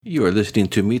You are listening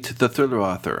to Meet the Thriller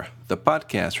Author, the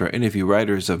podcast where I interview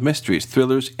writers of mysteries,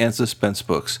 thrillers, and suspense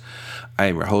books. I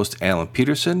am your host, Alan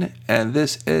Peterson, and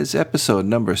this is episode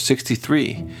number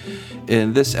 63.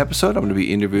 In this episode, I'm going to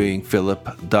be interviewing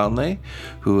Philip Donnelly,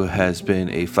 who has been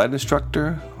a flight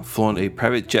instructor, flown a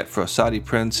private jet for a Saudi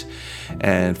prince,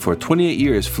 and for 28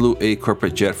 years flew a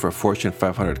corporate jet for a Fortune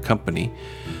 500 company.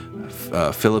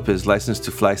 Philip is licensed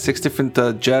to fly 6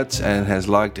 different jets and has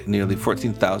logged nearly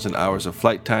 14,000 hours of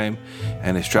flight time,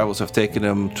 and his travels have taken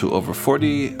him to over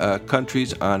 40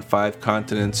 countries on 5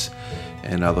 continents.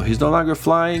 And although he's no longer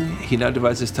flying, he now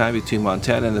divides his time between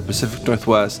Montana and the Pacific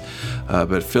Northwest.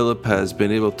 But Philip has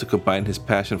been able to combine his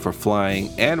passion for flying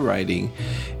and writing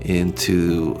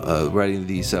into writing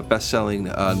these best-selling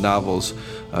novels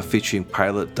featuring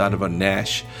pilot Donovan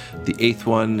Nash. The 8th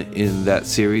one in that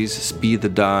series, Speed the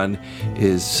Dawn,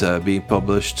 is being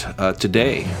published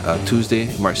today,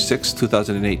 Tuesday, March 6,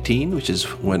 2018, which is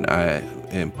when I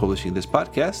am publishing this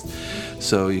podcast.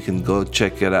 So you can go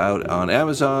check it out on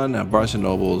Amazon, Barnes &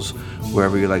 Nobles,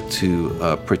 wherever you like to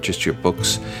purchase your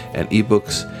books and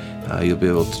ebooks. You'll be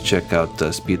able to check out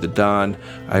Speed the Dawn.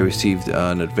 I received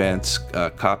an advance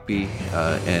copy,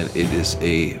 and it is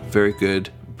a very good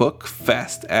book,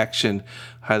 fast action.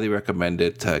 Highly recommend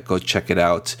it. Go check it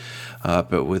out.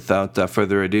 But without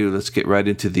further ado, let's get right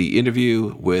into the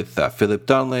interview with Philip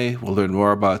Donnelly. We'll learn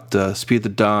more about Speed the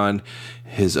Dawn,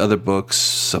 his other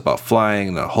books about flying,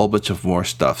 and a whole bunch of more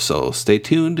stuff. So stay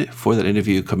tuned for that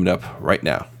interview coming up right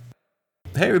now.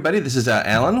 Hey everybody, this is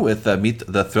Alan with Meet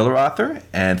the Thriller Author,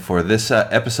 and for this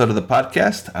episode of the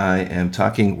podcast, I am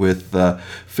talking with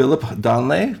Philip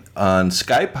Donnelly on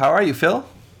Skype. How are you, Phil?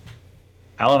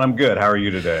 Alan, I'm good. How are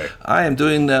you today? I am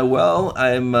doing well.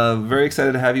 I'm very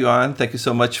excited to have you on. Thank you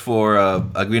so much for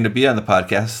agreeing to be on the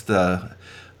podcast.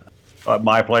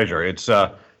 My pleasure. It's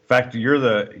in fact, you're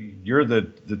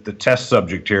the test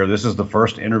subject here. This is the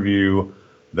first interview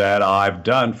that I've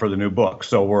done for the new book,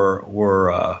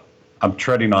 so I'm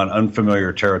treading on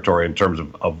unfamiliar territory in terms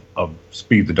of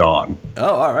Speed the Dawn.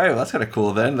 Oh, all right. Well, that's kind of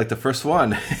cool then, like the first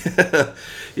one.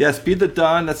 Yeah, Speed the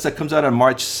Dawn, that comes out on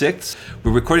March 6th.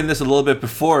 We're recording this a little bit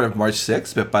before March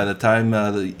 6th, but by the time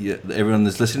everyone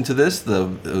is listening to this,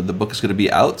 the book is going to be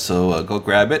out, so go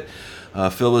grab it.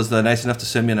 Phil was nice enough to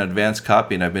send me an advance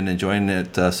copy, and I've been enjoying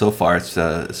it so far. It's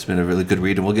been a really good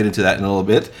read, and we'll get into that in a little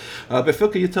bit. But Phil,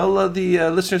 can you tell the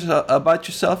listeners about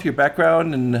yourself, your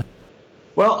background, and...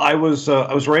 Well, I was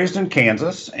raised in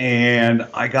Kansas, and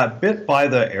I got bit by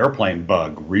the airplane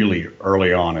bug really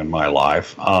early on in my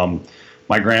life.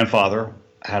 My grandfather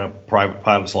had a private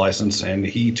pilot's license, and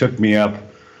he took me up.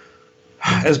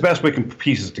 As best we can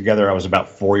piece it together, I was about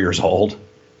 4 years old.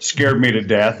 Scared me to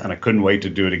death, and I couldn't wait to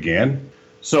do it again.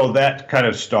 So that kind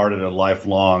of started a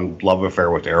lifelong love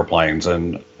affair with airplanes,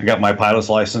 and I got my pilot's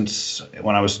license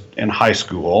when I was in high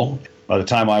school. By the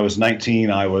time I was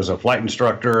 19, I was a flight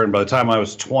instructor, and by the time I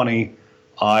was 20,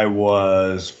 I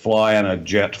was flying a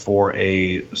jet for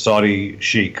a Saudi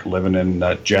sheikh living in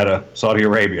Jeddah, Saudi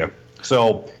Arabia.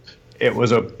 So it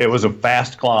was a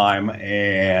fast climb,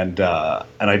 and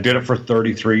I did it for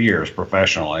 33 years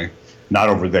professionally. Not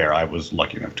over there. I was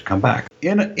lucky enough to come back.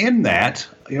 In that,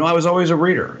 I was always a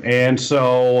reader, and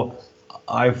so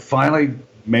I finally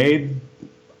made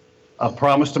a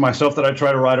promise to myself that I'd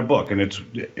try to write a book, and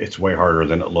it's way harder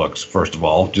than it looks, first of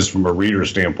all, just from a reader's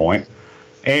standpoint.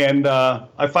 And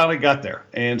I finally got there.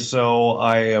 And so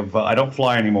I don't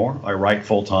fly anymore. I write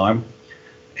full time.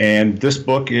 And this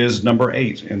book is number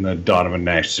 8 in the Donovan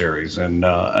Nash series. And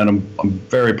I'm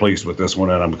very pleased with this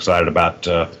one, and I'm excited about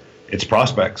its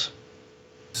prospects.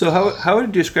 So how would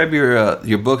you describe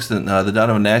your books, the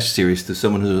Donovan Nash series, to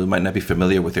someone who might not be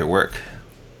familiar with your work?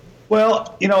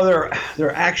 Well,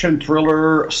 they're action,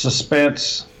 thriller,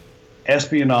 suspense,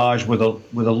 espionage with a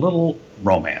little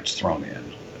romance thrown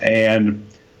in, and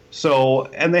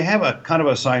they have a kind of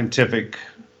a scientific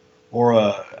or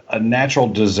a natural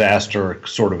disaster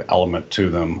sort of element to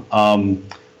them.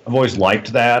 I've always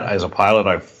liked that. As a pilot,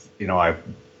 I've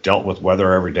dealt with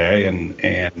weather every day,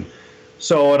 and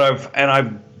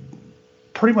I've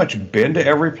pretty much been to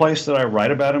every place that I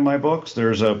write about in my books.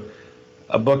 There's a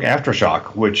book,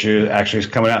 Aftershock, which is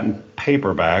coming out in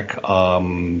paperback,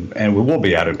 and we will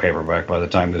be out in paperback by the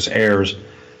time this airs.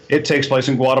 It takes place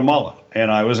in Guatemala, and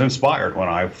I was inspired when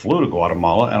I flew to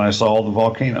Guatemala and I saw all the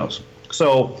volcanoes.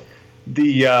 So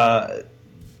I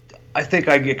think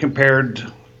I get compared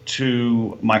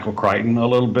to Michael Crichton a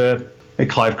little bit, and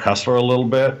Clive Cussler a little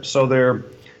bit. So they're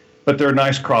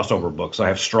nice crossover books. I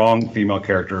have strong female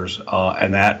characters,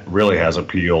 and that really has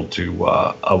appealed to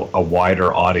a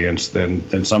wider audience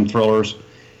than some thrillers.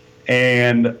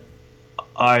 And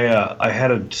I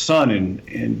had a son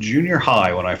in junior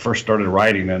high when I first started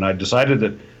writing, and I decided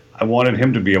that I wanted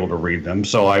him to be able to read them.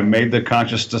 So I made the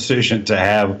conscious decision to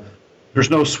have there's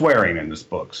no swearing in his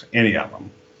books, any of them.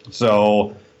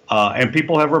 So and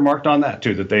people have remarked on that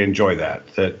too, that they enjoy that.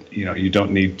 That you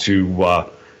don't need to.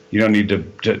 You don't need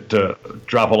to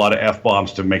drop a lot of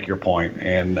F-bombs to make your point.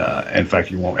 And in fact,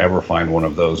 you won't ever find one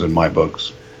of those in my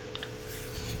books.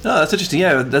 Oh, that's interesting.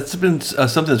 Yeah, that's been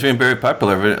something that's been very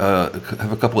popular. I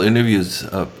have a couple of interviews,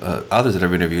 authors that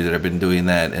I've interviewed that have been doing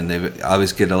that, and they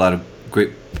always get a lot of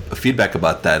great feedback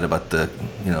about that, about the,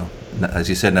 as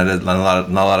you said, not a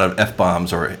lot of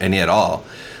F-bombs or any at all.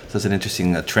 So it's an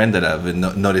interesting trend that I've been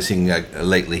noticing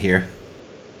lately here.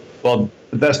 Well,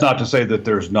 that's not to say that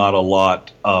there's not a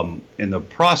lot in the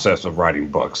process of writing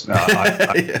books.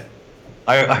 Yeah.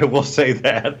 I will say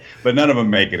that, but none of them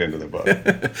make it into the book.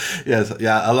 Yes,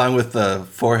 yeah, along with the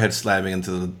forehead slamming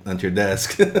into your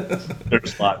desk.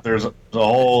 There's a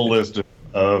whole list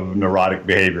of neurotic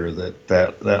behavior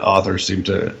that authors seem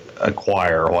to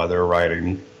acquire while they're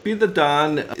writing. Speed the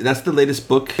Dawn, that's the latest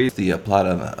book. The plot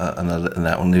on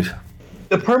that one.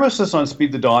 The premise on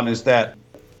Speed the Dawn is that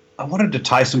I wanted to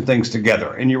tie some things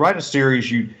together. And you write a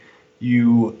series,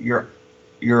 you're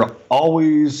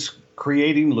always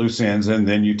creating loose ends, and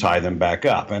then you tie them back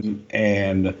up.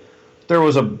 And there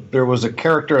was a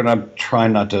character, and I'm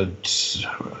trying not to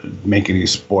make any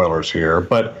spoilers here,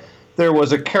 but there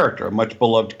was a character, a much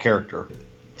beloved character.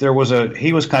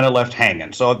 He was kind of left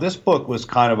hanging. So this book was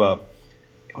kind of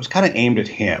aimed at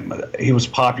him. He was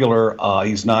popular.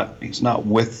 He's not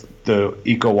with the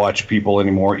EcoWatch people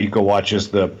anymore. EcoWatch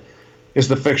is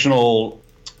the fictional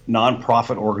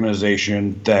nonprofit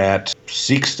organization that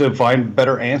seeks to find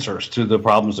better answers to the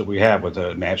problems that we have with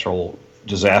the natural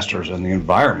disasters and the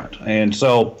environment. And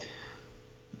so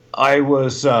I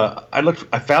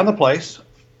found the place.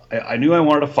 I knew I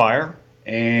wanted a fire,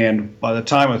 and by the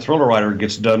time a thriller writer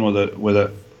gets done with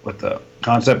the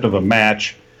concept of a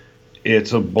match,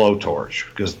 it's a blowtorch,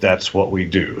 because that's what we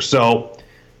do. So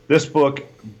this book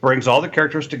brings all the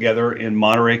characters together in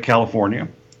Monterey, California,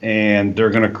 and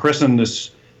they're going to christen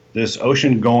this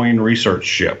ocean-going research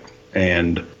ship,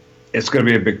 and it's going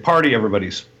to be a big party.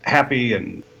 Everybody's happy,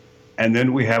 and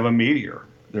then we have a meteor.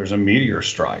 There's a meteor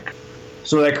strike.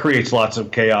 So that creates lots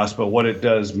of chaos, but what it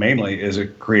does mainly is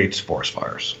it creates forest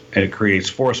fires. And it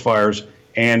creates forest fires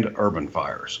and urban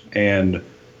fires. And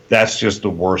that's just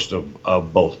the worst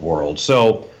of both worlds.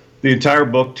 So the entire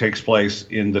book takes place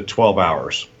in the 12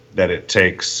 hours that it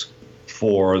takes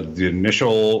for the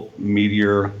initial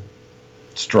meteor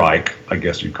strike, I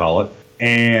guess you'd call it,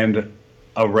 and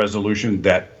a resolution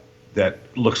that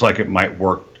looks like it might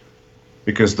work,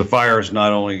 because the fire is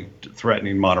not only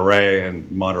threatening Monterey and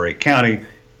Monterey County,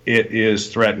 it is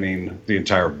threatening the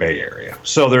entire Bay Area.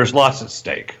 So there's lots at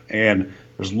stake, and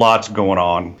there's lots going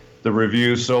on. The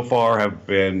reviews so far have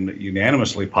been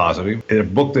unanimously positive. In a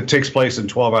book that takes place in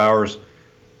 12 hours,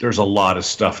 there's a lot of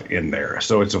stuff in there.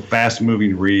 So it's a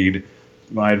fast-moving read.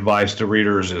 My advice to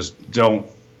readers is don't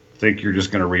think you're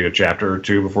just going to read a chapter or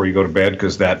two before you go to bed,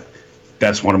 because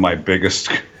that's one of my biggest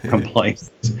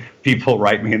complaints. People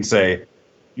write me and say,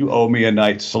 you owe me a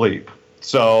night's sleep.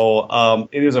 So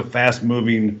it is a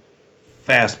fast-moving,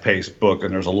 fast-paced book,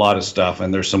 and there's a lot of stuff,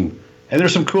 and there's some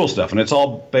cool stuff, and it's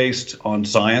all based on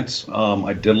science.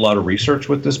 I did a lot of research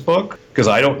with this book because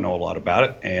I don't know a lot about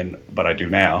it, but I do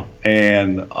now.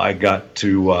 And I got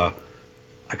to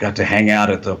hang out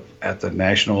at the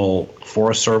National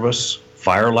Forest Service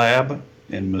Fire Lab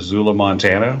in Missoula,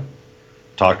 Montana.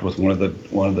 Talked with one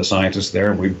of the scientists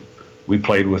there, and we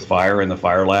played with fire in the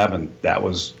fire lab, and that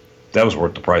was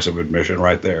worth the price of admission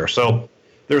right there. So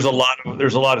there's a lot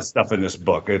of stuff in this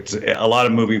book. It's a lot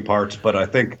of moving parts, but I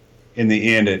think in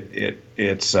the end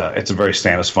it's a very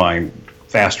satisfying,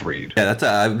 fast read. Yeah, that's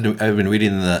I've been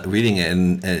reading it,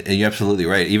 and you're absolutely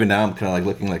right. Even now, I'm kind of like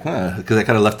looking like, because I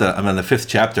kind of left. I'm on the 5th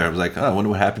chapter. I was like, I wonder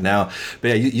what happened now. But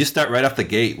yeah, you start right off the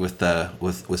gate with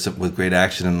great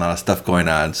action and a lot of stuff going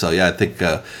on. So yeah, I think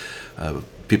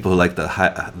people who like the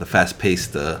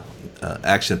fast-paced,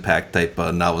 action-packed type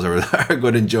novels are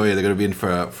going to enjoy it. They're going to be in for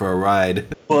a ride.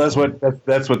 Well,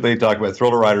 that's what they talk about.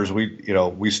 Thriller writers,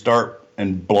 we start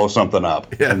and blow something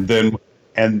up, yeah. And then.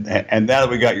 And now that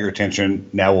we got your attention,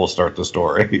 now we'll start the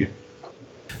story.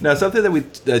 Now, something that we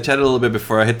chatted a little bit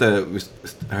before I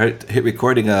hit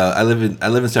recording. I live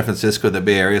in San Francisco, the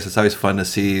Bay Area. So it's always fun to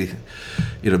see.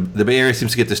 The Bay Area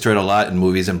seems to get destroyed a lot in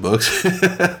movies and books,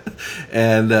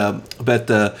 but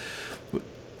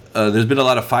there's been a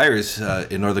lot of fires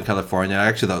in Northern California,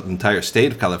 actually the entire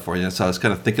state of California. So I was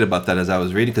kind of thinking about that as I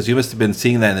was reading, because you must have been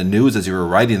seeing that in the news as you were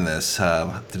writing this.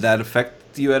 Did that affect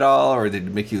you at all, or did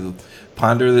it make you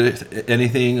ponder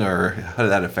anything, or how did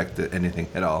that affect anything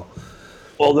at all?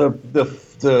 Well,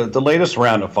 the latest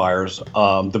round of fires,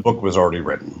 the book was already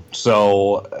written.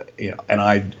 So,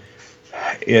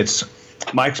 it's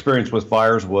my experience with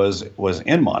fires was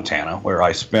in Montana, where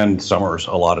I spend summers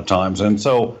a lot of times, and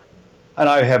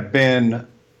I have been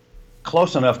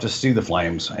close enough to see the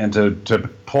flames and to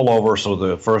pull over so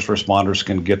the first responders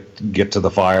can get to the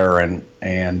fire, and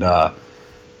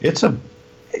it's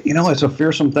a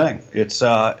fearsome thing. It's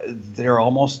they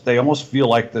almost feel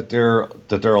like that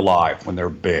they're alive when they're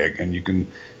big,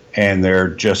 and they're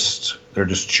just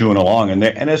chewing along, and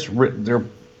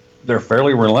they're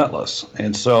fairly relentless,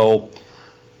 and so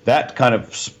that kind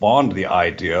of spawned the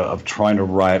idea of trying to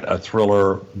write a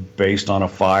thriller based on a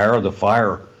fire. The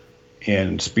fire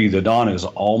in Speed the Dawn is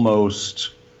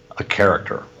almost a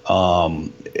character,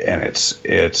 and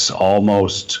it's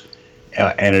almost,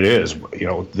 and it is,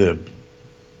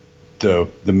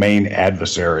 the main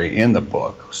adversary in the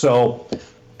book. So,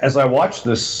 as I watched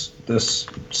this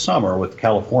summer with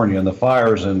California and the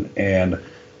fires, and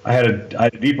I had a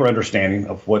deeper understanding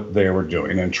of what they were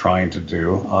doing and trying to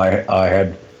do.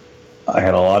 I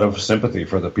had a lot of sympathy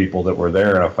for the people that were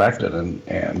there and affected,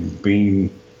 and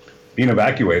being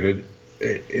evacuated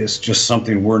is just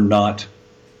something we're not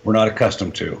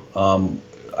accustomed to.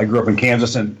 I grew up in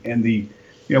Kansas, and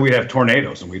we'd have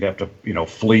tornadoes, and we'd have to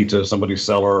flee to somebody's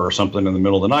cellar or something in the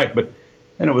middle of the night,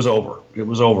 and it was over. It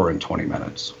was over in 20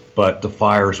 minutes. But the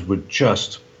fires would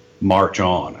just march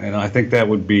on, and I think that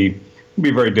would be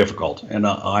very difficult. And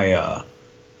I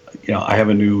have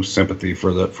a new sympathy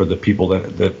for the people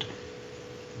that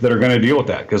are going to deal with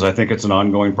that, because I think it's an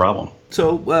ongoing problem.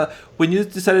 So when you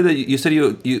decided that you said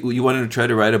you wanted to try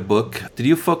to write a book, did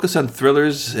you focus on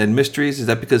thrillers and mysteries? Is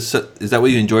that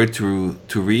what you enjoyed to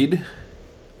read?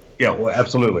 Yeah, well,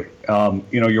 absolutely.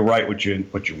 You're right. What you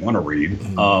want to read,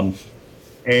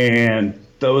 and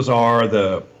those are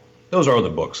the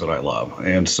books that I love.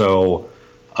 And so,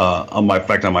 on my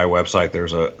website,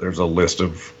 there's a list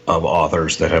of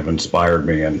authors that have inspired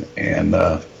me, and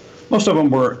most of them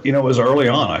were, it was early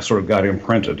on. I sort of got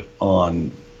imprinted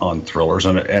on thrillers,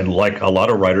 and like a lot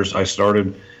of writers, I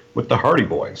started with the Hardy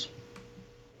Boys,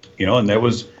 and that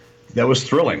was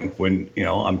thrilling when,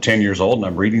 I'm 10 years old and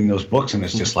I'm reading those books, and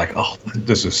it's just like, oh,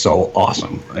 this is so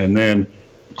awesome. And then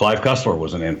Clive Cussler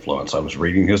was an influence. I was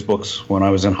reading his books when I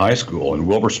was in high school, and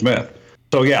Wilbur Smith.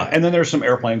 So yeah, and then there's some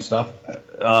airplane stuff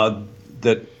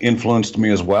that influenced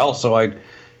me as well. So I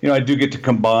do get to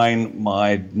combine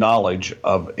my knowledge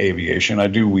of aviation. I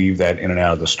do weave that in and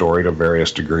out of the story to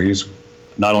various degrees.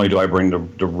 Not only do I bring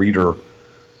the reader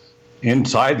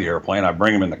inside the airplane, I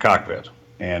bring him in the cockpit.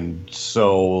 And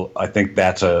so I think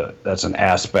that's an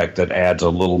aspect that adds a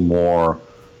little more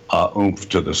oomph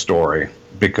to the story,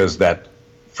 because that,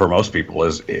 for most people,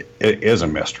 is a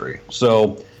mystery.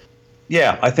 So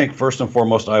yeah, I think first and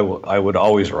foremost, I would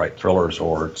always write thrillers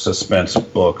or suspense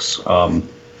books.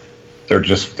 They're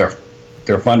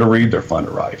fun to read. They're fun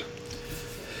to write.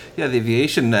 Yeah, the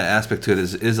aviation aspect to it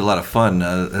is a lot of fun.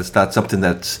 It's not something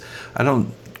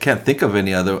can't think of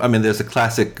any other. I mean, there's a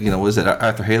classic, was it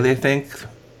Arthur Haley, I think,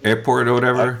 Airport or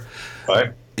whatever.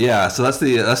 Right. Yeah, so that's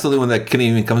the only one that can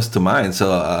even comes to mind.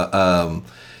 So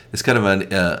it's kind of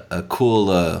a cool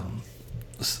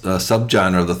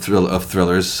subgenre of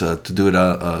thrillers to do it,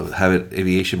 have it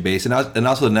aviation based, and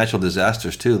also the natural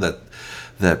disasters too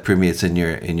that permeates in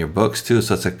your books too.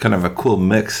 So it's a kind of a cool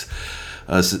mix.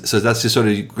 So that's just sort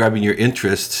of grabbing your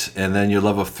interest and then your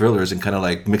love of thrillers and kind of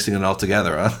like mixing it all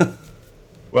together, huh?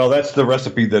 Well, that's the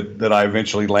recipe that I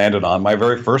eventually landed on. My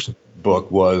very first book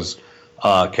was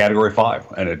Category 5,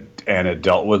 and it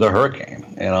dealt with a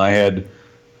hurricane. And I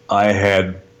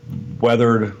had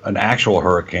weathered an actual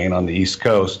hurricane on the East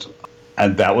Coast,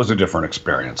 and that was a different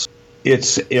experience.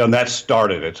 And that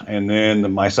started it. And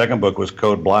then my second book was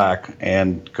Code Black,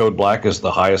 and Code Black is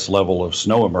the highest level of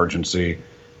snow emergency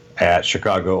at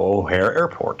Chicago O'Hare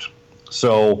Airport.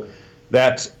 So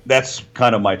that's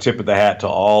kind of my tip of the hat to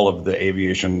all of the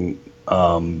aviation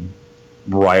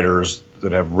writers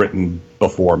that have written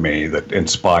before me that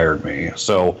inspired me.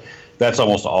 So that's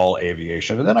almost all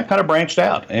aviation. And then I kind of branched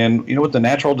out. And, with the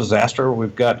natural disaster,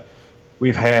 we've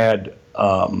had,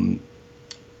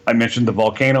 I mentioned the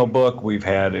volcano book. We've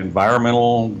had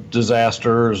environmental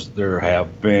disasters. There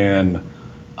have been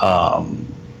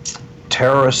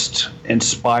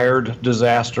terrorist-inspired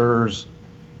disasters.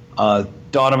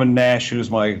 Donovan Nash, who's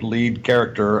my lead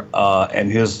character, and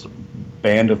his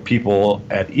band of people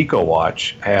at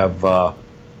EcoWatch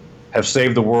have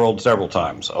saved the world several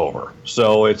times over.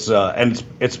 So it's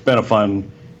been a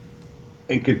fun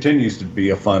and continues to be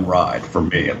a fun ride for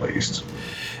me, at least.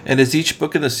 And is each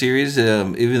book in the series,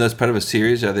 even though it's part of a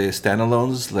series, are they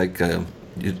standalones? Like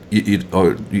you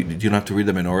don't have to read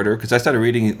them in order? Because I started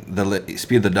reading the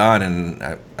Speed of the Dawn, and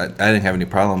I didn't have any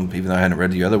problem, even though I hadn't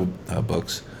read the other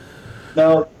books.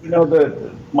 Now,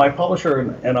 my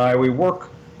publisher and I, we work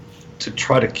to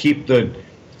try to keep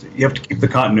you have to keep the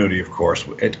continuity, of course,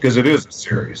 because it is a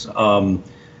series. But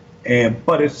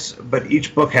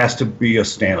each book has to be a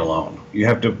standalone. You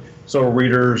have to, so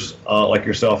readers like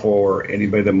yourself or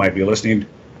anybody that might be listening,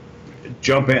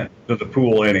 jump into the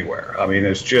pool anywhere. I mean,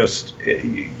 it's just,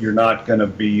 you're not going to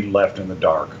be left in the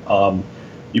dark.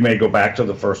 You may go back to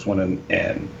the first one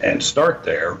and start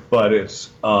there, but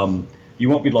it's you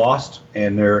won't be lost,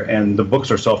 and the books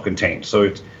are self-contained. So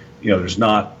it's, there's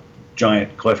not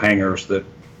giant cliffhangers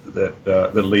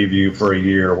that leave you for a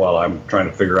year while I'm trying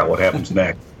to figure out what happens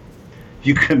next.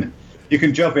 You can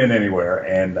jump in anywhere,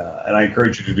 and I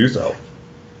encourage you to do so.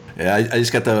 Yeah, I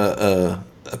just got the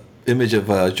image of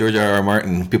George R.R.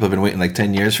 Martin. People have been waiting like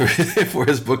 10 years for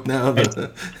his book now.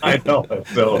 I know,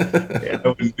 so yeah, I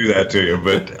wouldn't do that to you,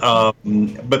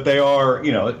 but they are,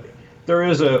 there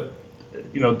is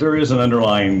an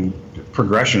underlying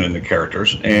progression in the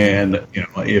characters, and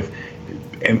if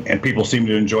people seem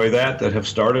to enjoy that have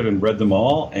started and read them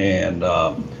all, and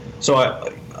so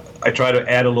I try to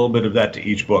add a little bit of that to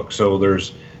each book. So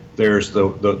there's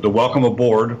the welcome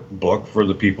aboard book for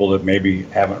the people that maybe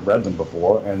haven't read them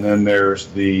before, and then there's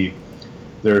the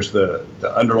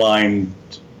underlying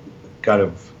kind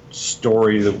of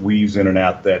story that weaves in and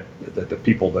out that the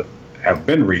people that have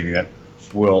been reading it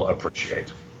will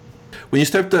appreciate. When you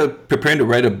start preparing to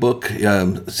write a book,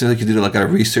 it seems like you did a lot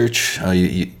of research.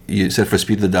 You said for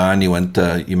Speed of the Dawn,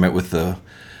 you met with the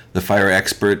fire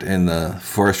expert in the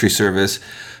Forestry Service.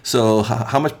 So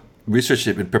how much research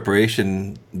and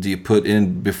preparation do you put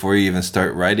in before you even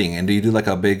start writing? And do you do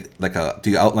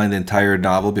do you outline the entire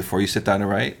novel before you sit down to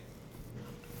write?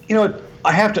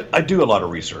 I do a lot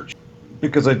of research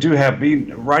because I do have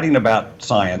been writing about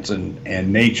science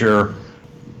and nature.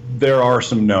 There are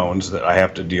some knowns that I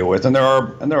have to deal with, and there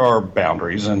are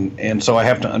boundaries, and so I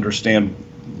have to understand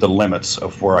the limits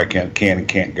of where I can and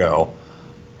can't go.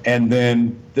 And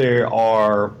then they're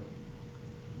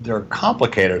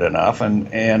complicated enough,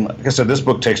 and like I said, this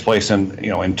book takes place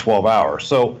in 12 hours.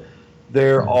 So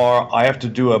I have to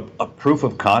do a proof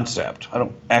of concept. I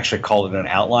don't actually call it an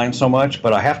outline so much,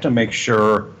 but I have to make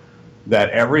sure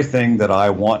that everything that I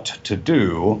want to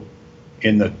do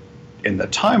in the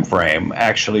time frame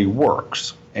actually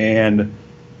works. And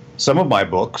some of my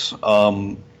books,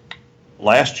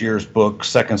 last year's book,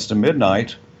 Seconds to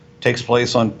Midnight, takes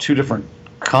place on 2 different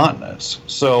continents.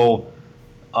 So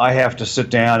I have to sit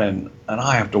down and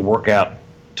I have to work out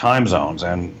time zones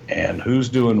and who's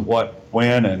doing what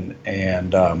when,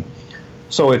 and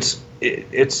so it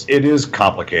is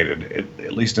complicated,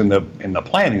 at least in the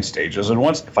planning stages. And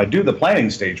if I do the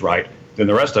planning stage right, then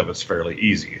the rest of it's fairly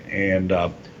easy. And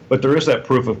but there is that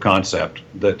proof of concept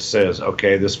that says,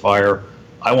 okay,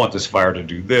 I want this fire to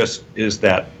do this. Is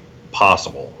that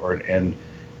possible? And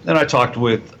then I talked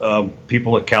with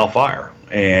people at CAL FIRE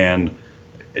and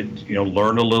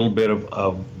learned a little bit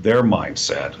of their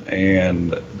mindset.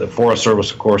 And the Forest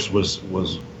Service, of course, was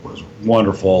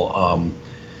wonderful.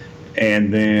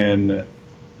 And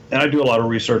I do a lot of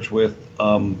research with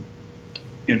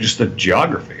just the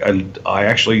geography. I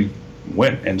actually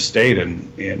went and stayed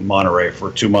in Monterey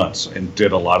for 2 months and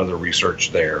did a lot of the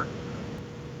research there,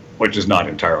 which is not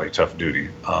entirely tough duty.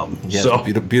 So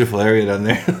beautiful area down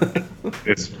there.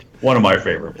 It's one of my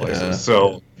favorite places. Yeah.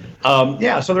 So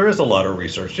so there is a lot of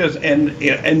research, and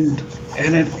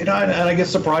I get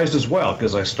surprised as well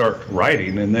because I start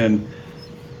writing and then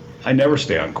I never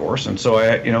stay on course, and so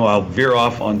I'll veer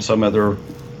off on some other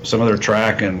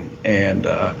track and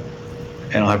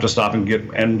I'll have to stop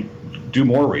and do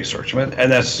more research. And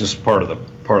that's just part of the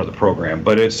program.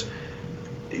 But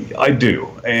I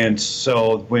do, and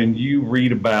so when you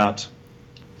read about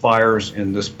fires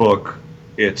in this book,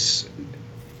 I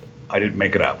didn't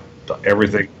make it up.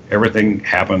 Everything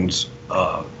happens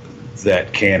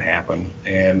that can happen,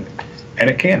 and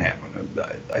it can happen.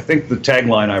 I think the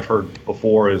tagline I've heard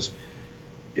before is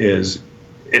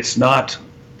it's not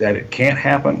that it can't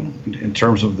happen in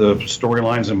terms of the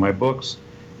storylines in my books.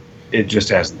 It just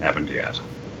hasn't happened yet.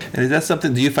 And is that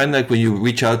something? Do you find like when you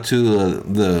reach out to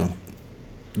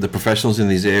the professionals in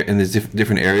these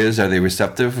different areas, are they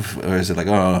receptive, or is it like,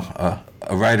 a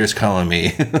writer's calling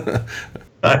me?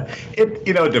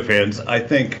 It depends. I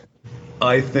think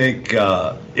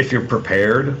if you're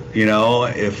prepared,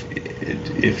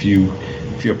 if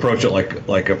if you approach it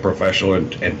like a professional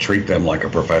and treat them like a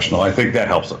professional, I think that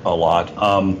helps a lot.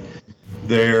 And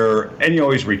you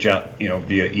always reach out,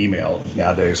 via email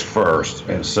nowadays first,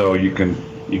 and so you can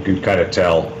kind of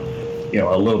tell,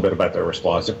 a little bit about their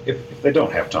response. If they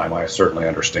don't have time, I certainly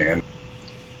understand.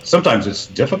 Sometimes it's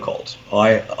difficult.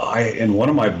 In one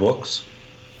of my books,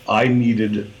 I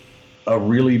needed a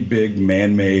really big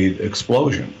man-made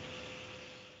explosion.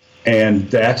 And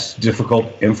that's difficult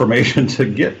information to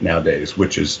get nowadays,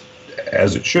 which is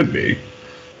as it should be.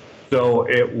 So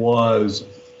it was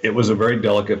a very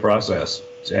delicate process.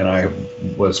 And I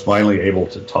was finally able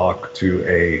to talk to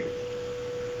a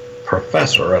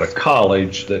professor at a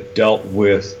college that dealt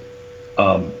with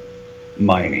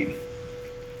mining,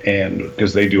 and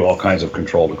because they do all kinds of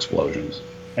controlled explosions.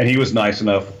 And he was nice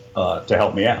enough to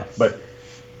help me out. But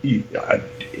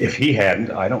if he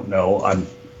hadn't, I don't know.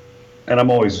 I'm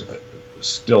always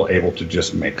still able to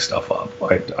just make stuff up.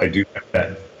 I do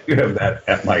have that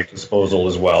at my disposal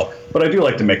as well. But I do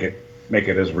like to make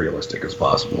it as realistic as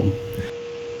possible.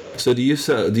 So do you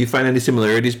find any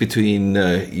similarities between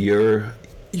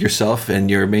yourself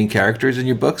and your main characters in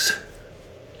your books?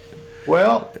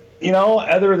 Well,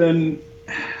 other than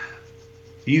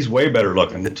he's way better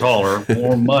looking, taller,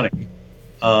 more money.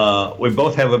 We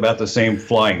both have about the same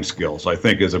flying skills, I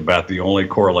think, is about the only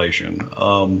correlation.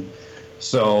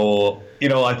 So,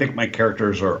 I think my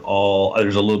characters are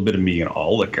there's a little bit of me in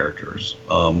all the characters.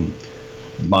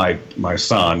 My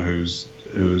son, who's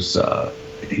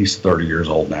he's 30 years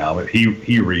old now, but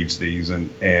he reads these,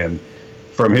 and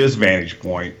from his vantage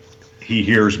point, he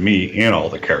hears me in all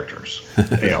the characters.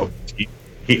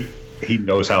 He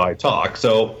knows how I talk.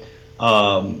 So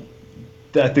I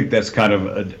think that's kind of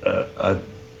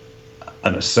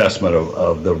an assessment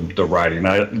of the writing.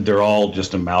 They're all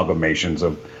just amalgamations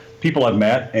of people I've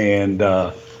met and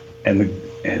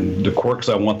the quirks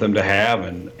I want them to have,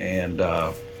 and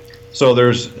so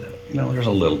there's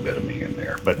a little bit of me in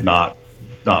there, but not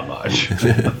much.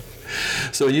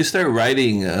 So when you start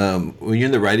writing, when you're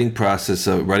in the writing process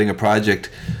of writing a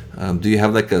project, do you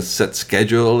have like a set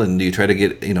schedule, and do you try to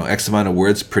get X amount of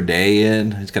words per day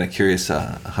in? I'm just kind of curious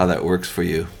how that works for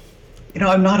you.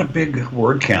 I'm not a big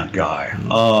word count guy.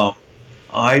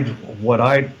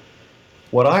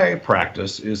 What I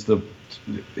practice is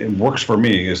it works for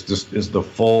me is the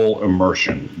full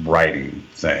immersion writing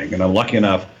thing, and I'm lucky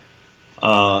enough.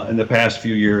 In the past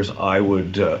few years,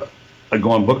 I'd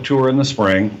go on book tour in the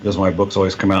spring because my books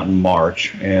always come out in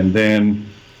March, and then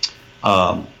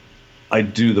I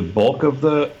do the bulk of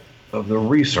the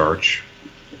research,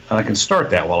 and I can start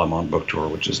that while I'm on book tour,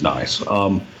 which is nice.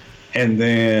 And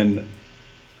then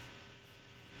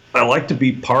I like to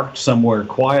be parked somewhere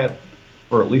quiet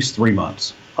for at least 3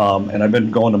 months, and I've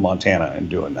been going to Montana and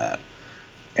doing that.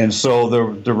 And so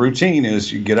the routine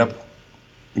is you get up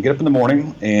in the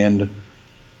morning and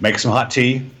make some hot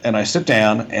tea, and I sit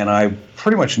down, and I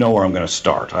pretty much know where I'm going to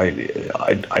start.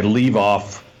 I leave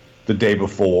off the day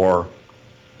before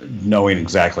knowing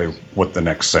exactly what the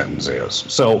next sentence is.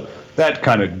 So that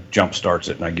kind of jump starts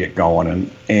it, and I get going,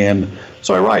 and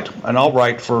so I write, and I'll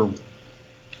write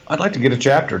I'd like to get a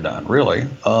chapter done, really,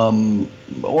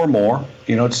 or more.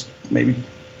 It's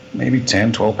maybe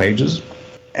 10, 12 pages,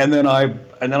 and then I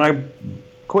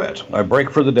quit. I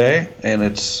break for the day, and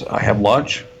I have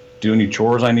lunch, do any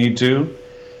chores I need to,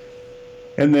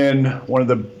 and then one of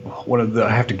the I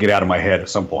have to get out of my head at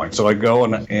some point. So I go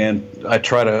and I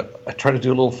try to do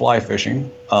a little fly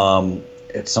fishing.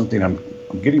 It's something I'm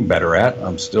getting better at.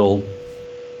 I'm still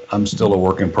a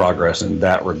work in progress in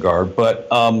that regard. But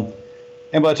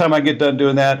and by the time I get done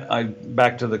doing that, I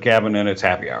back to the cabin and it's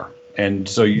happy hour. And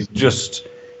so you just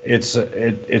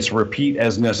it's repeat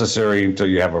as necessary until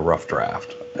you have a rough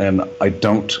draft. And I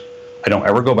don't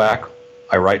ever go back.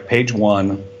 I write page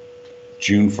 1,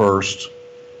 June 1st,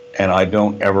 and I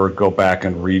don't ever go back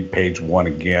and read page 1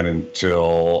 again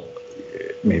until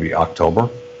maybe October.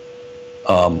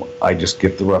 I just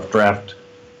get the rough draft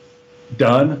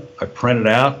done. I print it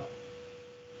out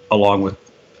along with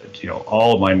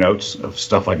all of my notes of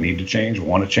stuff I need to change,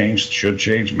 want to change, should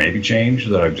change, maybe change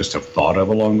that I just have thought of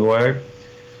along the way.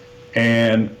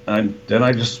 And then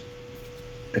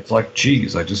it's like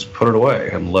cheese. I just put it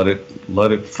away and let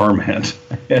it ferment.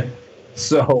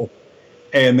 So,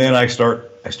 and then I start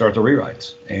the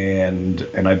rewrites,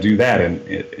 and I do that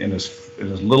in as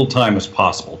little time as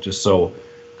possible, just so,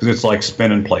 because it's like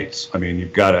spinning plates. I mean,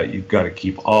 you've got to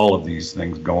keep all of these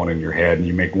things going in your head, and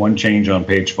you make one change on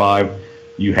page 5,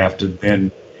 you have to then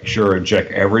make sure and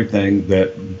check everything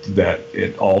that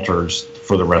it alters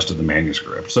for the rest of the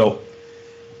manuscript. So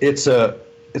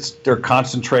they're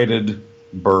concentrated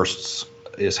bursts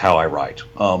is how I write.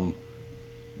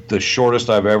 the shortest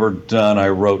I've ever done, I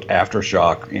wrote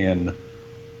Aftershock in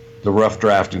the rough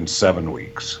draft in 7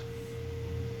 weeks.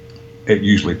 It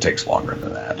usually takes longer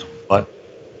than that, but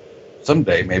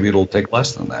someday maybe it'll take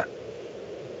less than that.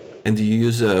 And do you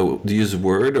use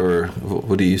Word, or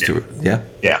what do you use to? Yeah.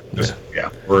 Yeah,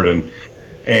 Word,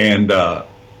 and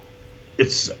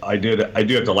I do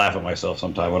have to laugh at myself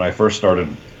sometimes. When I first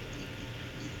started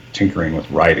tinkering with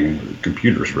writing,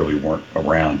 computers really weren't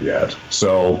around yet,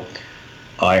 so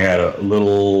I had a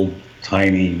little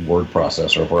tiny word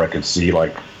processor where I could see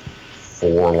like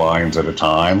 4 lines at a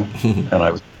time, and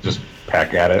I would just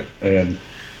peck at it, and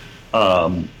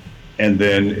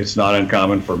then it's not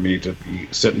uncommon for me to be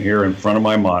sitting here in front of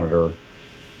my monitor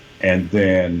and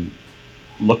then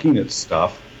looking at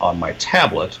stuff on my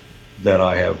tablet that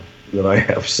I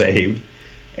have saved,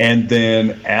 and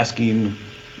then asking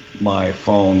my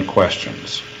phone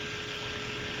questions.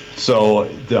 So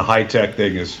the high tech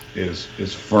thing is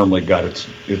firmly got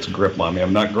its grip on me.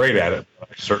 I'm not great at it, but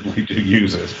I certainly do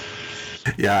use it.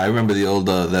 Yeah, I remember the old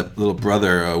that little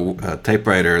brother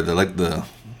typewriter, the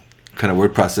kind of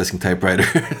word processing typewriter.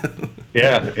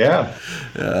 Yeah.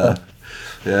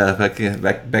 Yeah, back in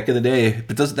the day.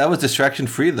 But that was distraction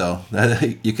free though.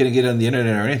 You couldn't get on the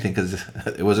internet or anything because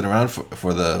it wasn't around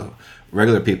for the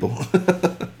regular people.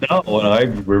 No, and I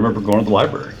remember going to the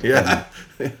library. Yeah.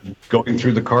 Going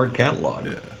through the card catalog.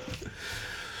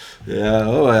 Yeah.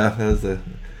 Oh, yeah. That was the.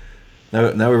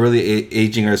 Now we're really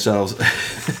aging ourselves.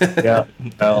 Yeah.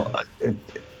 Well,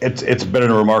 it's been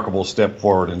a remarkable step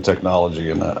forward in technology,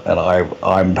 and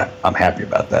I'm happy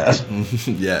about that.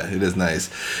 Yeah, it is nice.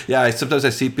 Yeah, sometimes I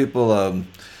see people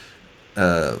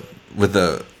with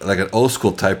like an old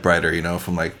school typewriter,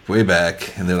 from like way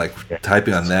back, and they're like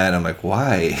typing on that. And I'm like,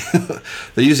 why?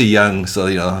 They're usually young, so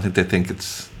I think they think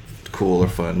it's cool or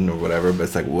fun or whatever. But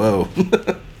it's like, whoa.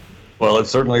 Well,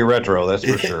 it's certainly retro, that's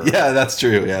for sure. Yeah, that's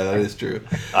true. Yeah, that is true.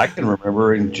 I can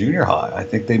remember in junior high, I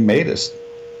think they made us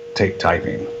take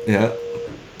typing. Yeah.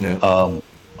 I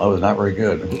was not very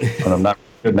good, and I'm not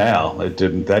good now.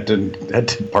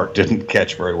 That part didn't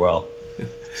catch very well.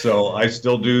 So I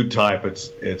still do type.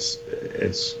 It's.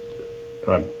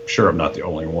 I'm sure I'm not the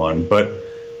only one, but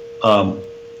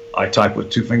I type with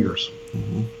 2 fingers.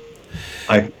 Mm-hmm.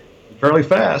 I'm fairly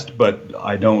fast, but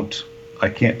I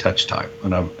can't touch type,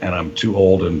 and I'm too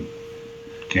old and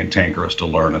cantankerous to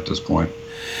learn at this point.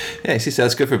 Yeah, see, so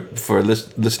that's good for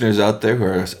listeners out there who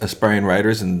are aspiring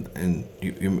writers, and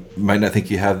you might not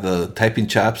think you have the typing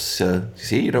chops.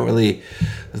 See, you don't really,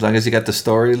 as long as you got the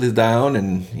story down,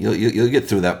 and you'll get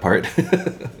through that part.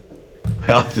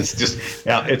 Well,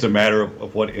 it's a matter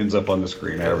of what ends up on the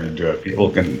screen. However you do it,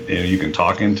 people can you can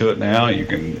talk into it now. You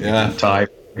can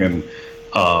type, and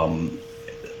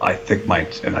I think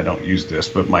and I don't use this,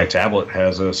 but my tablet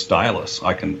has a stylus.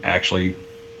 I can actually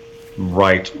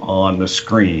write on the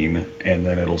screen, and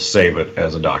then it'll save it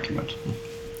as a document.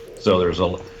 So there's a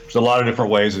lot of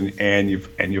different ways, and you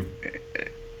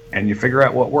figure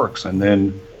out what works. And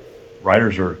then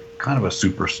writers are kind of a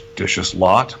superstitious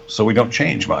lot, so we don't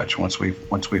change much. Once we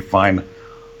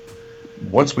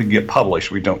get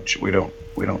published, we don't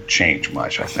change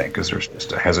much. I think because there's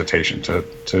just a hesitation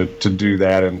to do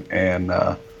that,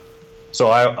 and so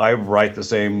I write the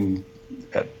same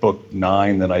at book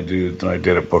 9 than I did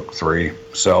at book 3.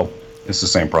 So it's the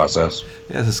same process.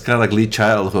 Yeah, it's kind of like Lee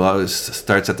Child, who always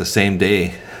starts at the same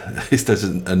day. He starts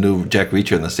a new Jack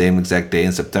Reacher on the same exact day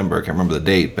in September. I can't remember the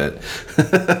date, but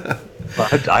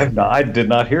I did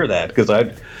not hear that because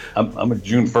I'm a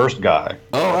June 1st guy.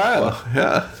 Oh wow,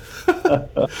 yeah.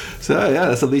 So yeah,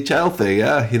 that's a Lee Child thing.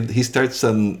 Yeah, he starts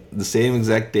on the same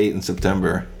exact date in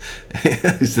September.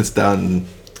 He sits down and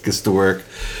gets to work.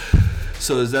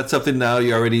 So is that something now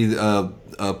you're already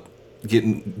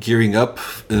gearing up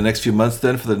in the next few months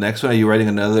then for the next one? Are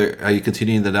you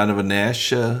continuing the Donovan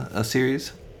Nash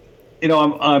series?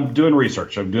 I'm doing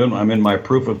research. I'm in my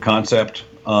proof of concept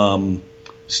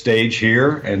stage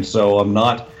here, and so I'm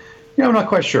not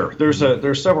quite sure. There's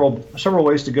several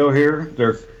ways to go here.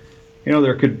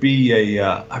 There could be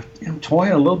I'm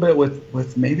toying a little bit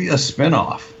with maybe a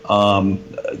spinoff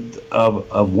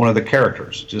of one of the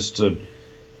characters, just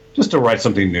to write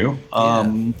something new.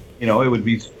 It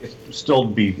would still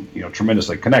be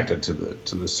tremendously connected to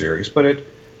the series, but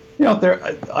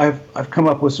I've come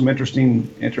up with some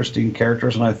interesting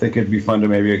characters, and I think it'd be fun to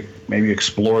maybe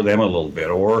explore them a little bit,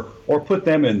 or put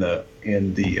them in the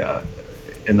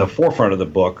forefront of the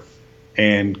book,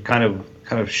 and kind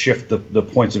of shift the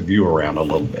points of view around a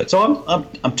little bit. So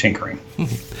I'm tinkering.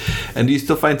 And do you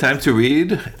still find time to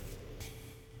read?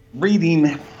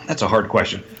 Reading, that's a hard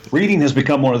question. Reading has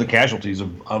become one of the casualties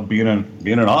of being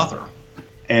an author,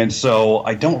 and so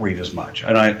I don't read as much,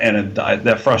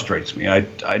 that frustrates me. I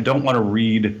don't want to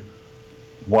read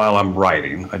while I'm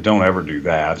writing. I don't ever do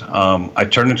that. I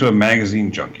turn into a magazine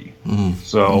junkie.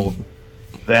 So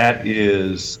that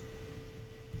is,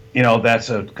 that's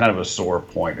a kind of a sore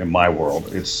point in my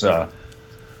world. It's a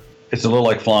little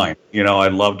like flying. I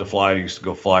love to fly. I used to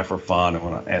go fly for fun,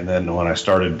 and then when I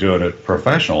started doing it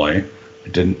professionally, I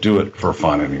didn't do it for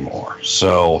fun anymore.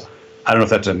 So I don't know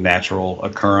if that's a natural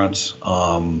occurrence,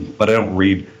 but I don't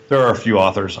read. There are a few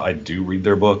authors I do read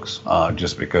their books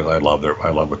just because I love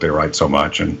what they write so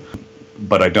much,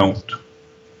 but I don't.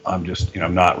 I'm just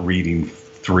I'm not reading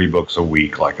 3 books a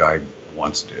week like I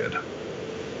once did.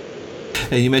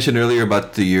 And you mentioned earlier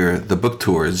about the book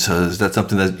tours. Is that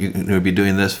something that you'll be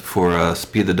doing this for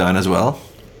Speed the Dawn as well?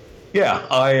 Yeah,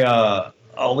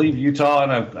 I'll leave Utah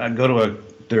and I go to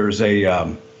there's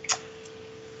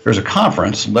a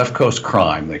conference, Left Coast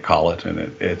Crime they call it, and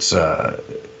it's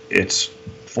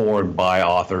for and by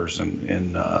authors,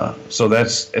 and so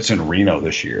it's in Reno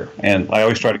this year, and I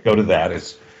always try to go to that.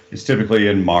 It's typically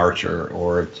in March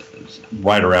or it's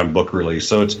right around book release,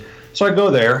 so I go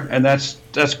there, and that's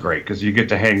great because you get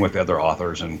to hang with other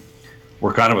authors, and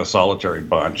we're kind of a solitary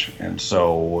bunch, and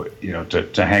so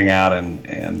to hang out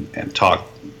and talk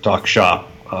shop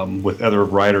with other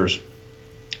writers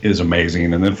is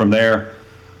amazing, and then from there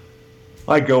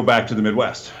I go back to the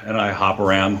Midwest and I hop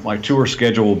around. My tour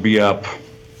schedule will be up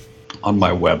on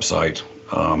my website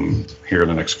here in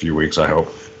the next few weeks, I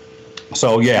hope.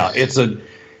 So yeah, it's a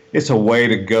way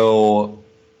to go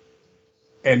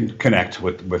and connect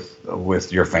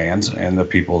with your fans and the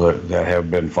people that have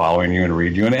been following you and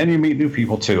read you, and you meet new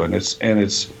people too. And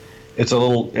the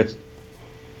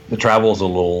travel is a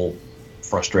little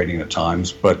frustrating at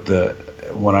times, but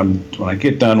when I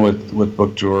get done with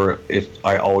book tour,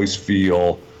 I always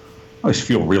feel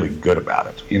really good about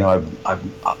it. I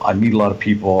meet a lot of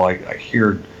people. I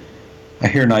hear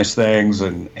nice things,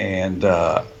 and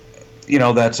that's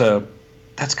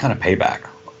kind of payback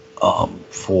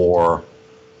for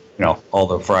all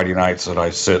the Friday nights that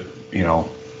I sit in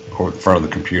front of the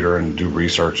computer and do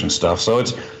research and stuff. So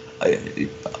I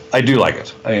do like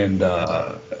it, and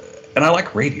I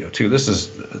like radio too. This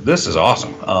is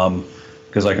awesome.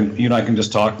 Because I can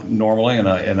just talk normally, and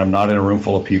I'm not in a room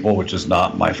full of people, which is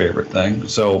not my favorite thing.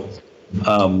 So,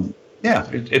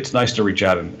 it's nice to reach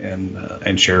out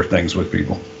and share things with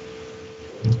people.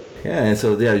 Yeah, and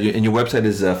so and your website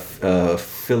is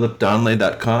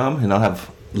philipdonnelly.com, and I'll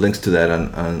have links to that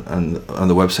on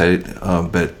the website.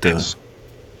 Yes.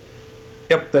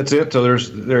 Yep, that's it. So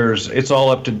it's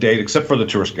all up to date except for the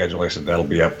tour schedule. I said that'll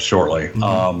be up shortly.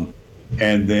 Mm-hmm.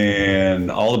 And then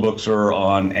all the books are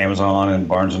on Amazon and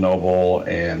Barnes & Noble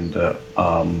and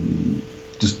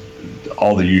just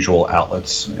all the usual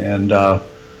outlets. And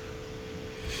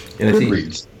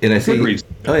Goodreads. And I see. Goodreads.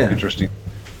 Oh yeah, interesting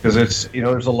because it's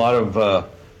there's a lot of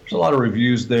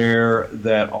reviews there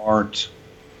that aren't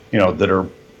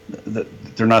that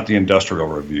they're not the industrial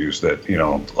reviews that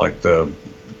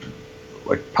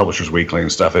like Publishers Weekly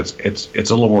and stuff. It's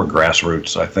a little more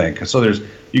grassroots, I think. So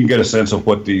you can get a sense of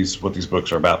what these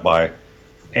books are about by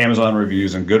Amazon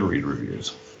reviews and Goodreads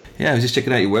reviews. Yeah, I was just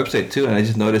checking out your website too, and I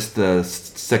just noticed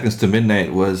Seconds to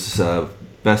Midnight was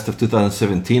Best of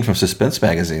 2017 from Suspense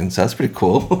Magazine. So that's pretty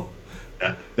cool.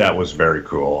 That was very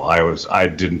cool. I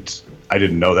didn't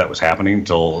know that was happening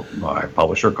until my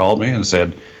publisher called me and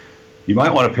said, "You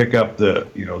might want to pick up the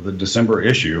December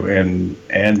issue," and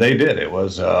they did. It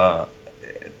was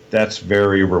that's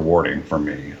very rewarding for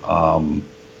me.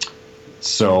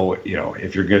 So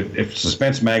if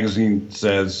Suspense Magazine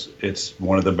says it's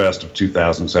one of the best of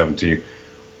 2017,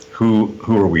 who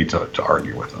are we to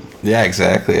argue with them? Yeah,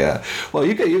 exactly. Yeah. Well,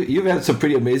 you've had some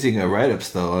pretty amazing write-ups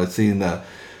though. I've seen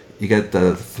you got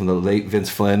from the late Vince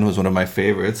Flynn was one of my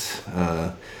favorites.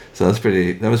 So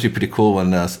that must be pretty cool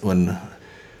when someone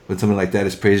like that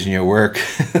is praising your work.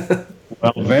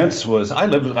 Well, Vince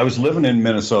I was living in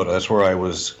Minnesota. That's where I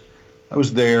was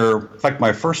there. In fact,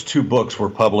 my first 2 books were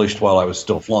published while I was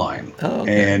still flying. Oh,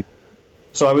 okay. And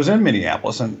so I was in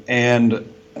Minneapolis, and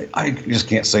I just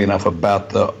can't say enough about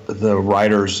the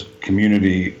writers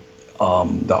community,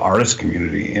 the artist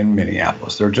community in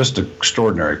Minneapolis. They're just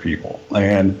extraordinary people.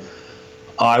 And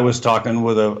I was talking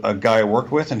with a guy I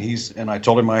worked with, and I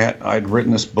told him I'd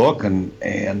written this book, and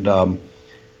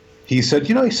he said,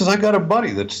 he says, I got a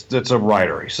buddy that's a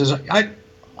writer. He says,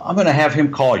 I'm going to have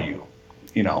him call you,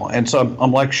 and so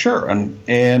I'm like, sure.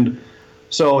 And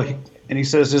so he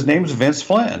says, his name's Vince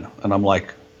Flynn. And I'm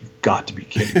like, you've got to be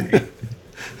kidding me.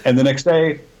 And the next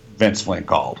day, Vince Flynn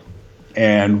called.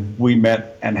 and we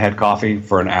met and had coffee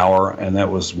for an hour, and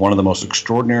that was one of the most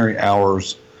extraordinary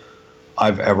hours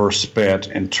I've ever spent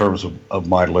in terms of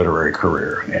my literary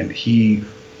career. And he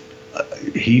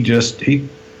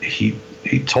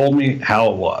told me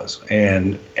how it was,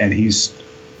 and he's,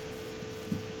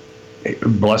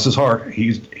 bless his heart,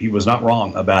 he was not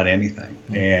wrong about anything.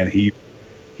 And he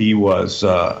was,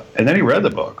 and then he read the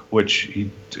book, which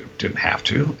he didn't have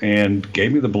to, and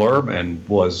gave me the blurb, and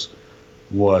was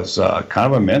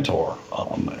kind of a mentor.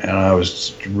 And I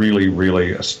was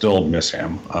really, I still miss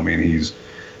him. I mean,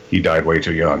 he died way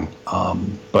too young.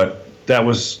 But that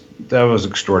was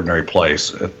extraordinary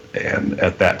place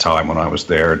at that time when I was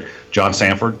there. John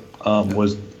Sanford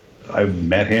I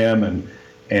met him,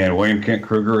 and William Kent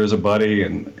Kruger is a buddy,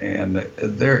 and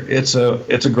it's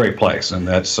a great place. And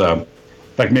that's in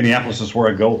fact, Minneapolis is where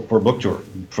I go for a book tour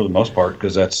for the most part,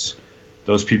 because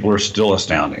those people are still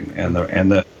astounding, and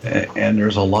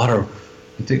there's a lot of,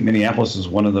 I think Minneapolis is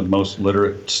one of the most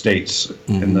literate states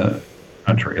in the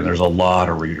country, and there's a lot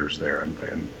of readers there, and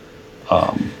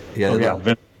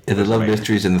they love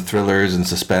mysteries and the thrillers and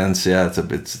suspense. Yeah,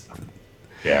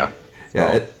 yeah.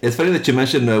 Yeah, it's funny that you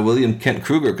mentioned William Kent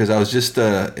Kruger, because I was just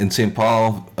in St.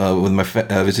 Paul with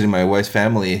visiting my wife's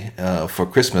family for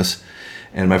Christmas,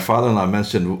 and my father-in-law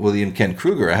mentioned William Kent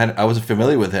Kruger. I wasn't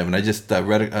familiar with him, and I just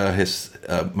read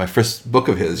my first book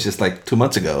of his just like 2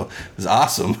 months ago. It was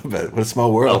awesome, but what a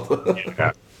small world.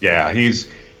 Yeah, he is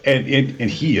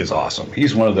awesome. He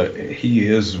is one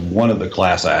of the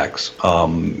class acts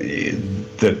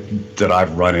that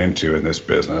I've run into in this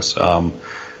business.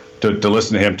 To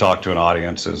listen to him talk to an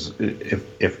audience is,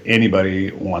 if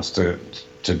anybody wants to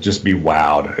just be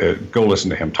wowed, go listen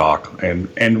to him talk, and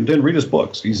then read his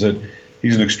books. He's an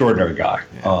extraordinary guy.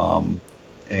 Yeah.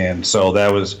 And so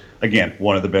that was, again,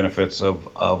 one of the benefits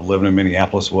of living in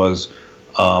Minneapolis was,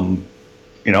 I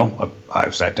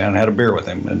sat down and had a beer with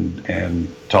him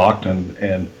and talked,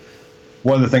 and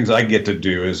one of the things I get to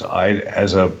do is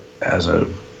as a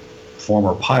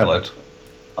former pilot,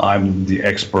 I'm the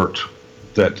expert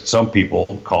that some people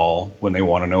call when they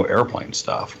want to know airplane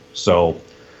stuff. So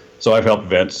I've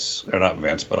helped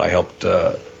I helped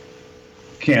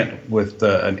Kent with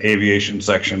an aviation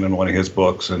section in one of his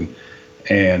books, and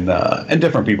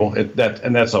different people.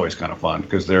 That's always kind of fun,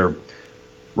 because their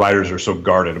writers are so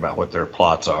guarded about what their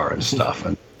plots are and stuff,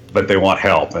 but they want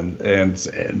help, and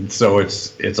so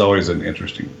it's always an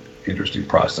interesting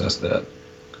process. That.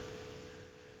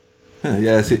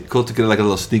 Yeah, it's cool to get like a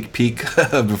little sneak peek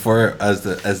before as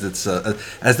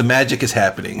the magic is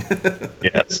happening.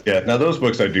 Yes, yeah. Now those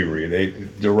books I do read.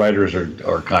 The writers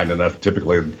are kind enough.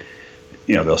 Typically,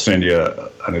 they'll send you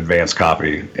an advance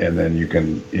copy, and then you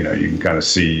can kind of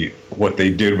see what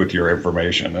they did with your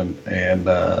information, and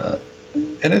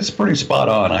it's pretty spot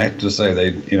on. I have to say,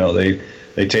 they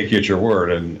take you at your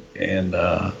word,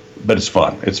 but it's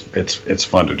fun. It's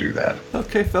fun to do that.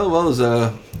 Okay, Phil. Well,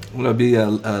 I'm going to be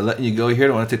letting you go here. I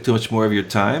don't want to take too much more of your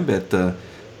time, but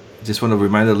just want to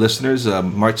remind the listeners,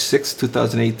 March 6th,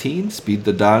 2018, Speed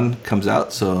the Dawn comes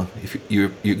out. So if you're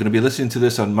going to be listening to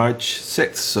this on March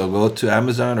 6th, so go to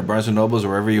Amazon or Barnes & Nobles or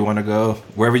wherever you want to go,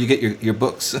 wherever you get your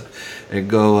books, and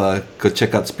go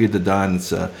check out Speed the Dawn.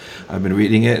 I've been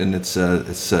reading it, and it's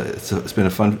been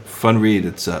a fun read.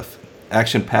 It's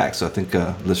action-packed, so I think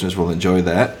listeners will enjoy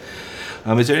that.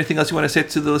 Is there anything else you want to say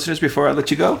to the listeners before I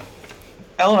let you go?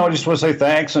 Alan, I just want to say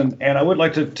thanks, and I would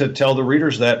like to tell the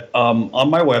readers that on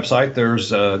my website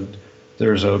there's a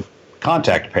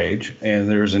contact page, and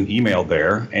there's an email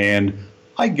there, and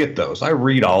I get those. I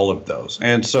read all of those,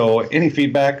 and so any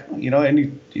feedback, you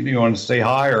want to say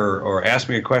hi or ask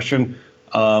me a question,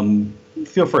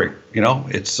 feel free.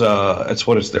 It's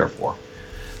what it's there for.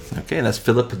 Okay, and that's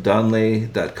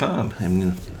philipdonley.com,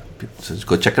 and so just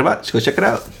go check it out. Check it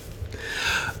out.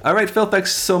 All right, Phil,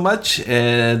 thanks so much,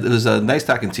 and it was nice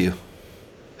talking to you.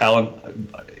 Alan,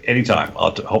 anytime.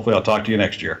 Hopefully I'll talk to you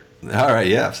next year. All right,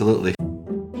 yeah, absolutely.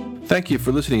 Thank you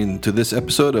for listening to this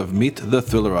episode of Meet the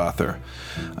Thriller Author.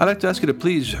 I'd like to ask you to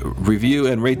please review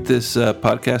and rate this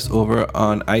podcast over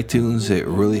on iTunes. It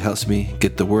really helps me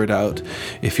get the word out.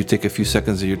 If you take a few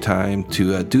seconds of your time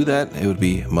to do that, it would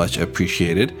be much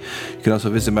appreciated. You can also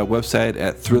visit my website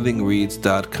at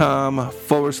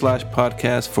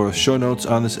thrillingreads.com/podcast for show notes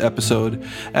on this episode,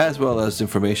 as well as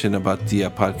information about the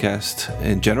podcast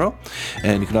in general.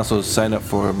 And you can also sign up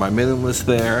for my mailing list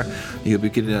there. You'll be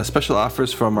getting special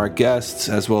offers from our guests,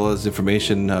 as well as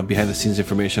information, behind-the-scenes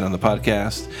information on the podcast.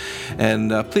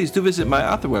 And please do visit my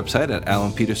author website at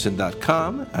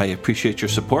alanpeterson.com. I appreciate your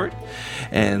support.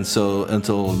 And so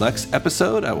until next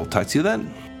episode, I will talk to you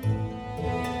then.